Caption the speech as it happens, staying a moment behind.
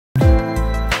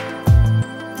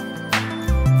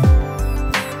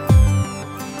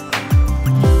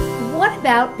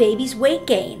about babies' weight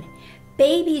gain.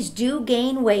 Babies do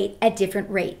gain weight at different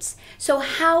rates. So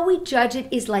how we judge it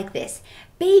is like this.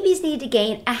 Babies need to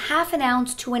gain a half an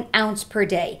ounce to an ounce per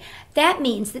day. That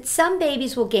means that some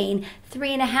babies will gain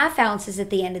 3.5 ounces at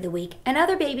the end of the week, and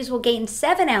other babies will gain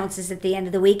 7 ounces at the end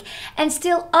of the week, and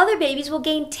still other babies will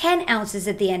gain 10 ounces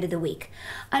at the end of the week.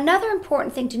 Another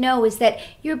important thing to know is that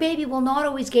your baby will not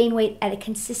always gain weight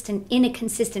in a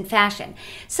consistent fashion.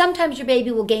 Sometimes your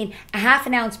baby will gain a half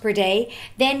an ounce per day,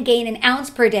 then gain an ounce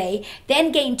per day,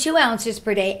 then gain 2 ounces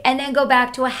per day, and then go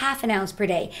back to a half an ounce per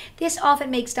day. This often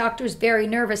makes doctors very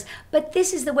nervous, but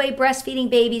this is the way breastfeeding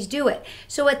babies do it.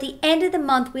 So at the end of the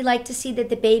month, we like to see that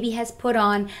the baby has put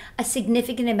on a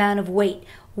significant amount of weight.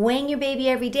 Weighing your baby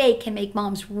every day can make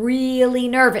moms really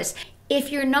nervous.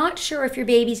 If you're not sure if your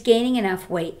baby's gaining enough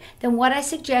weight, then what I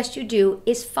suggest you do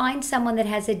is find someone that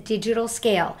has a digital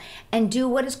scale and do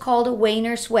what is called a weigh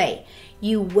nurse weigh.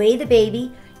 You weigh the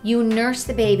baby, you nurse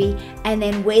the baby, and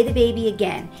then weigh the baby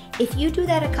again. If you do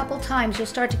that a couple times, you'll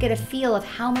start to get a feel of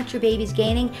how much your baby's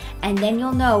gaining, and then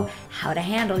you'll know how to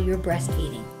handle your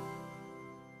breastfeeding.